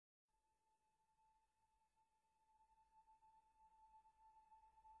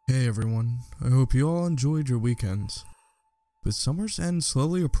Hey everyone, I hope you all enjoyed your weekends. With summer's end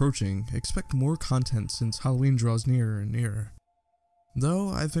slowly approaching, expect more content since Halloween draws nearer and nearer. Though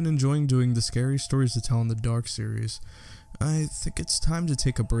I've been enjoying doing the Scary Stories to Tell in the Dark series, I think it's time to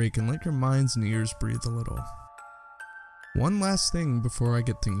take a break and let your minds and ears breathe a little. One last thing before I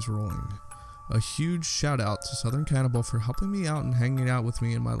get things rolling. A huge shout out to Southern Cannibal for helping me out and hanging out with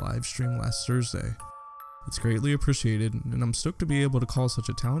me in my live stream last Thursday. It's greatly appreciated, and I'm stoked to be able to call such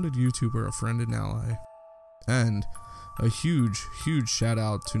a talented YouTuber a friend and ally. And a huge shout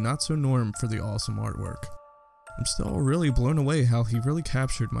out to Not So Norm for the awesome artwork. I'm still really blown away how he really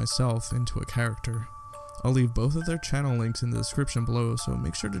captured myself into a character. I'll leave both of their channel links in the description below, so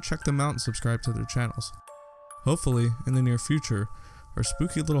make sure to check them out and subscribe to their channels. Hopefully, in the near future, our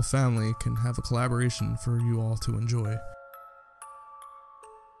spooky little family can have a collaboration for you all to enjoy.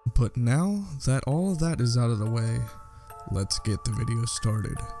 But now that all of that is out of the way, let's get the video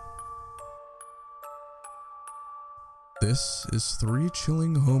started. This is 3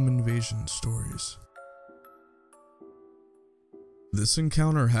 chilling home invasion stories. This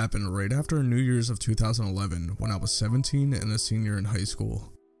encounter happened right after New Year's of 2011 when I was 17 and a senior in high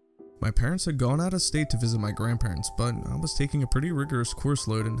school. My parents had gone out of state to visit my grandparents, but I was taking a pretty rigorous course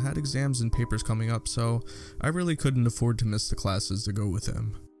load and had exams and papers coming up, so I really couldn't afford to miss the classes to go with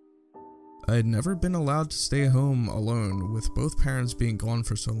them. I had never been allowed to stay home alone with both parents being gone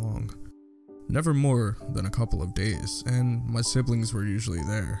for so long. Never more than a couple of days, and my siblings were usually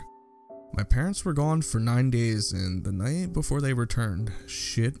there. My parents were gone for 9 days, and the night before they returned,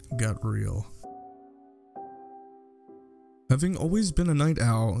 shit got real. Having always been a night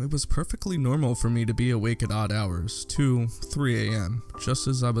owl, it was perfectly normal for me to be awake at odd hours, 2, 3 a.m., just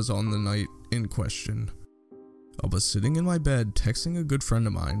as I was on the night in question. I was sitting in my bed texting a good friend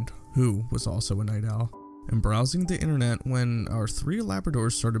of mine, who was also a night owl, and browsing the internet when our 3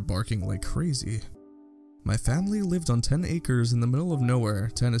 Labradors started barking like crazy. My family lived on 10 acres in the middle of nowhere,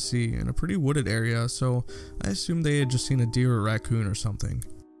 Tennessee, in a pretty wooded area, so I assumed they had just seen a deer or raccoon or something.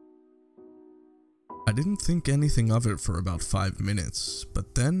 I didn't think anything of it for about 5 minutes,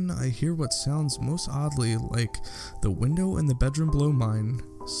 but then I hear what sounds most oddly like the window in the bedroom below mine,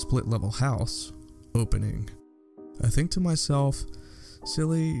 split-level house, opening. I think to myself,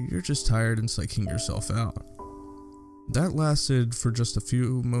 silly, you're just tired and psyching yourself out. That lasted for just a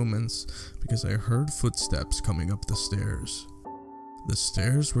few moments because I heard footsteps coming up the stairs. The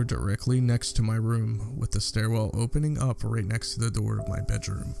stairs were directly next to my room, with the stairwell opening up right next to the door of my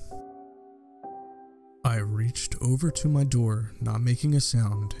bedroom. I reached over to my door, not making a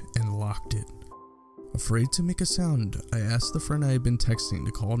sound, and locked it. Afraid to make a sound, I asked the friend I had been texting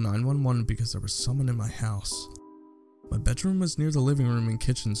to call 911 because there was someone in my house. My bedroom was near the living room and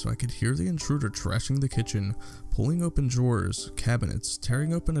kitchen, so I could hear the intruder trashing the kitchen, pulling open drawers, cabinets,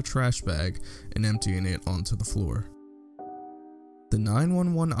 tearing open a trash bag, and emptying it onto the floor. The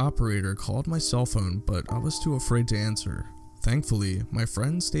 911 operator called my cell phone, but I was too afraid to answer. Thankfully, my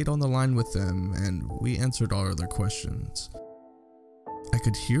friend stayed on the line with them, and we answered all their questions. I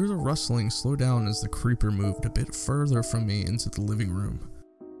could hear the rustling slow down as the creeper moved a bit further from me into the living room.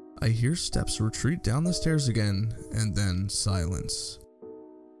 I hear steps retreat down the stairs again, and then silence.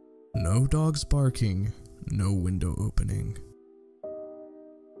 No dogs barking, no window opening.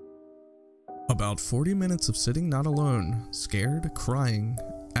 About 40 minutes of sitting not alone, scared, crying,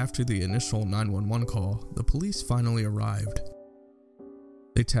 after the initial 911 call, the police finally arrived.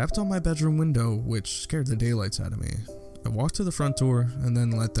 They tapped on my bedroom window, which scared the daylights out of me. I walked to the front door and then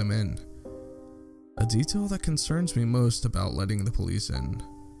let them in. A detail that concerns me most about letting the police in.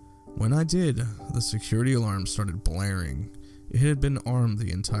 When I did, the security alarm started blaring. It had been armed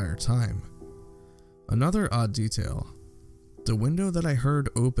the entire time. Another odd detail. The window that I heard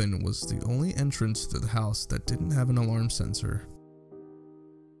open was the only entrance to the house that didn't have an alarm sensor.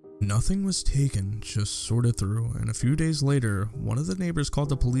 Nothing was taken, just sorted through, and a few days later, one of the neighbors called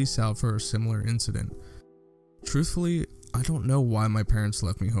the police out for a similar incident. Truthfully, I don't know why my parents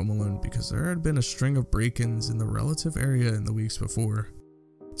left me home alone because there had been a string of break-ins in the relative area in the weeks before.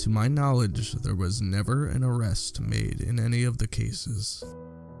 To my knowledge, there was never an arrest made in any of the cases.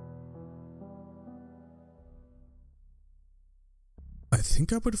 I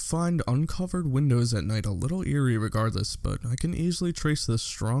think I would find uncovered windows at night a little eerie regardless, but I can easily trace the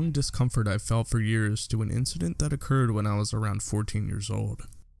strong discomfort I've felt for years to an incident that occurred when I was around 14 years old.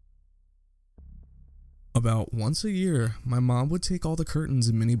 About once a year, my mom would take all the curtains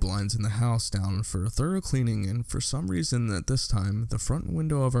and mini blinds in the house down for a thorough cleaning, and for some reason at this time, the front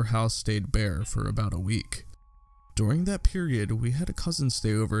window of our house stayed bare for about a week. During that period, we had a cousin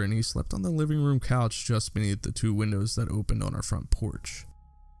stay over and he slept on the living room couch just beneath the 2 windows that opened on our front porch.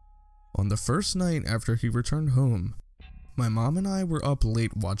 On the first night after he returned home, my mom and I were up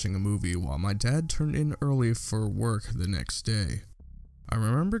late watching a movie while my dad turned in early for work the next day. I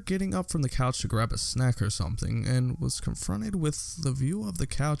remember getting up from the couch to grab a snack or something and was confronted with the view of the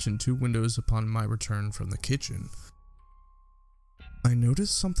couch and two windows upon my return from the kitchen. I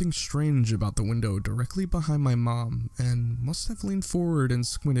noticed something strange about the window directly behind my mom and must have leaned forward and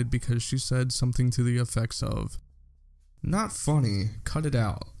squinted because she said something to the effects of, "Not funny, cut it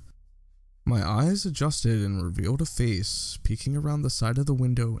out." My eyes adjusted and revealed a face peeking around the side of the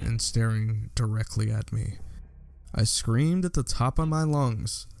window and staring directly at me. I screamed at the top of my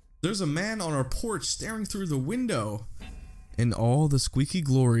lungs, "There's a man on our porch staring through the window!" in all the squeaky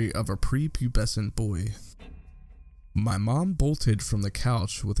glory of a prepubescent boy. My mom bolted from the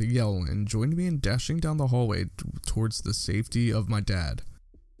couch with a yell and joined me in dashing down the hallway towards the safety of my dad.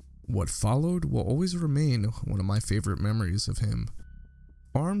 What followed will always remain one of my favorite memories of him.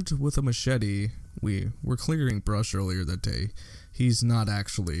 Armed with a machete, we were clearing brush earlier that day. He's not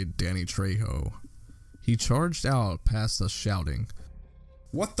actually Danny Trejo. He charged out past us shouting,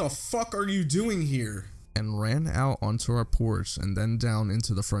 "What the fuck are you doing here?" and ran out onto our porch and then down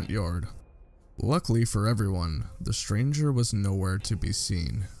into the front yard. Luckily for everyone, the stranger was nowhere to be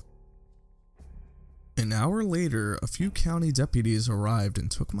seen. An hour later, a few county deputies arrived and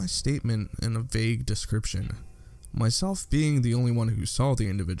took my statement in a vague description. Myself being the only one who saw the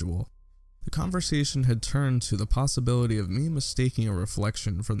individual, the conversation had turned to the possibility of me mistaking a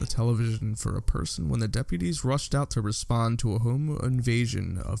reflection from the television for a person when the deputies rushed out to respond to a home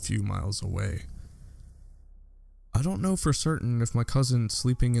invasion a few miles away. I don't know for certain if my cousin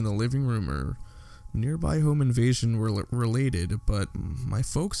sleeping in the living room or nearby home invasion were related, but my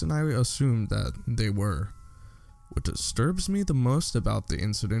folks and I assumed that they were. What disturbs me the most about the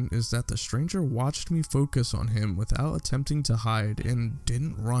incident is that the stranger watched me focus on him without attempting to hide and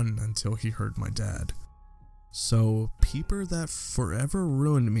didn't run until he heard my dad. So, peeper that forever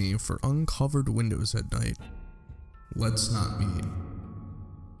ruined me for uncovered windows at night. Let's not meet.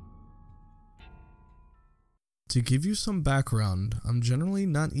 To give you some background, I'm generally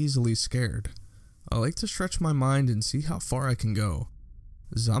not easily scared. I like to stretch my mind and see how far I can go.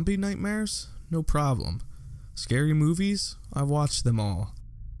 Zombie nightmares? No problem. Scary movies? I've watched them all.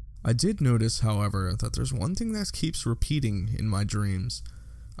 I did notice, however, that there's one thing that keeps repeating in my dreams.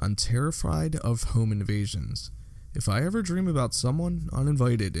 I'm terrified of home invasions. If I ever dream about someone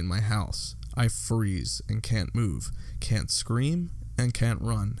uninvited in my house, I freeze and can't move, can't scream, and can't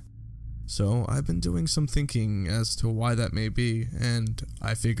run. So I've been doing some thinking as to why that may be, and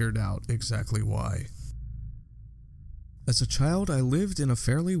I figured out exactly why. As a child, I lived in a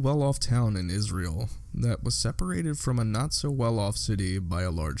fairly well-off town in Israel that was separated from a not-so-well-off city by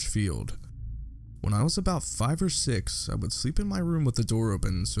a large field. When I was about 5 or 6, I would sleep in my room with the door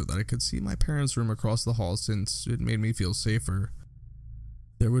open so that I could see my parents' room across the hall since it made me feel safer.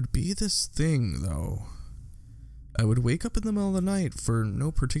 There would be this thing, though. I would wake up in the middle of the night for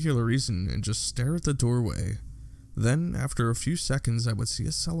no particular reason and just stare at the doorway. Then, after a few seconds, I would see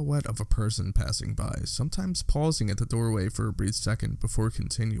a silhouette of a person passing by, sometimes pausing at the doorway for a brief second before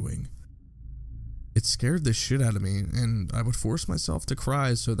continuing. It scared the shit out of me, and I would force myself to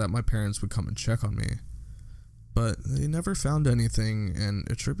cry so that my parents would come and check on me. But they never found anything and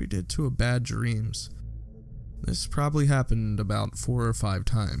attributed it to a bad dreams. This probably happened about 4 or 5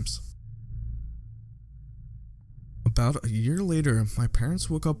 times. About a year later, my parents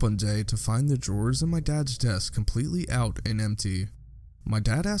woke up one day to find the drawers in my dad's desk completely out and empty. My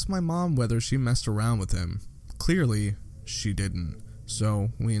dad asked my mom whether she messed around with him. Clearly, she didn't,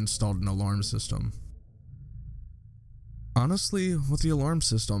 so we installed an alarm system. Honestly, with the alarm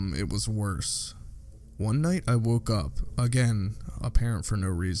system, it was worse. One night I woke up, again, apparent for no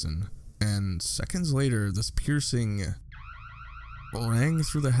reason, and seconds later this piercing rang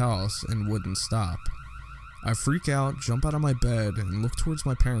through the house and wouldn't stop. I freak out, jump out of my bed, and look towards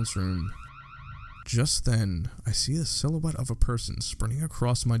my parents' room. Just then, I see the silhouette of a person sprinting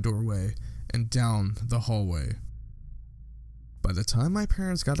across my doorway and down the hallway. By the time my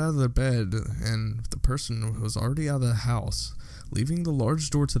parents got out of their bed, and the person was already out of the house, leaving the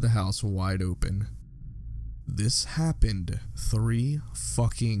large door to the house wide open. This happened 3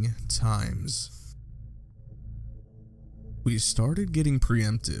 fucking times. We started getting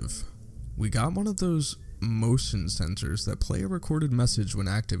preemptive. We got one of those motion sensors that play a recorded message when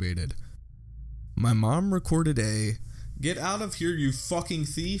activated. My mom recorded a "Get out of here, you fucking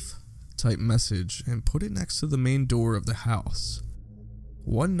thief" type message and put it next to the main door of the house.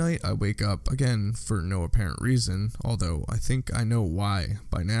 One night I wake up, again for no apparent reason, although I think I know why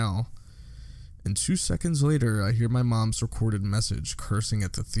by now, And 2 seconds later, I hear my mom's recorded message cursing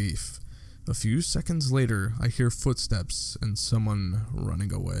at the thief. A few seconds later, I hear footsteps and someone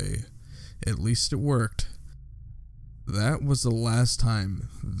running away. At least it worked. That was the last time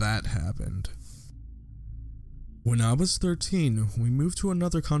that happened. When I was 13, we moved to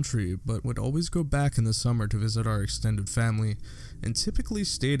another country, but would always go back in the summer to visit our extended family, and typically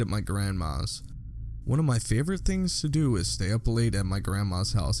stayed at my grandma's. One of my favorite things to do is stay up late at my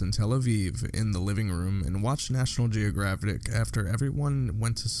grandma's house in Tel Aviv in the living room and watch National Geographic after everyone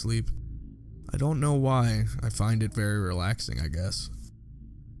went to sleep. I don't know why, I find it very relaxing, I guess.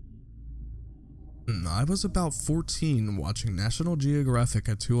 I was about 14 watching National Geographic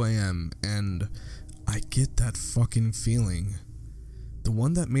at 2 a.m. and I get that fucking feeling. The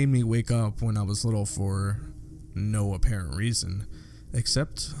one that made me wake up when I was little for no apparent reason,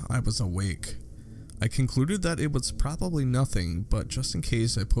 except I was awake. I concluded that it was probably nothing, but just in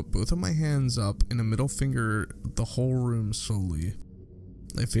case I put both of my hands up and a middle finger the whole room slowly.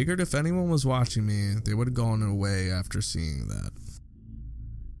 I figured if anyone was watching me, they would have gone away after seeing that.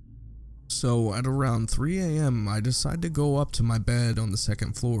 So at around 3 a.m. I decide to go up to my bed on the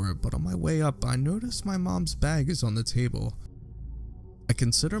second floor, but on my way up I notice my mom's bag is on the table. I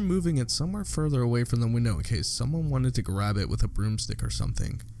consider moving it somewhere further away from the window in case someone wanted to grab it with a broomstick or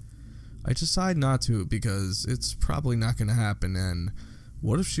something. I decide not to because it's probably not going to happen, and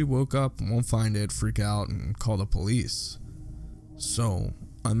what if she woke up, won't find it, freak out, and call the police? So,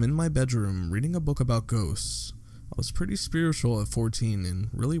 I'm in my bedroom reading a book about ghosts. I was pretty spiritual at 14 and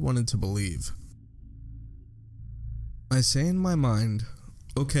really wanted to believe. I say in my mind,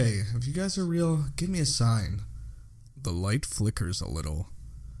 okay, if you guys are real, give me a sign. The light flickers a little.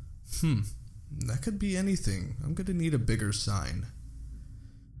 That could be anything. I'm gonna need a bigger sign.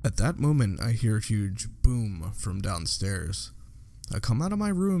 At that moment, I hear a huge boom from downstairs. I come out of my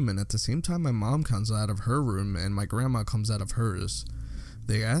room, and at the same time my mom comes out of her room and my grandma comes out of hers.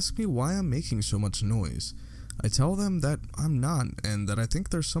 They ask me why I'm making so much noise. I tell them that I'm not, and that I think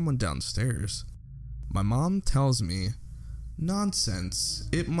there's someone downstairs. My mom tells me, nonsense,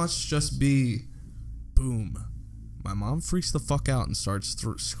 it must just be... Boom. My mom freaks the fuck out and starts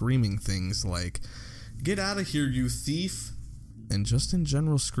screaming things like, "Get out of here, you thief!" and just in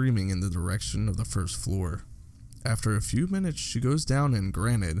general screaming in the direction of the first floor. After a few minutes she goes down and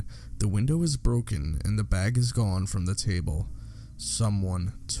granted, the window is broken and the bag is gone from the table.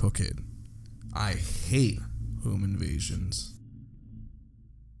 Someone took it. I hate home invasions.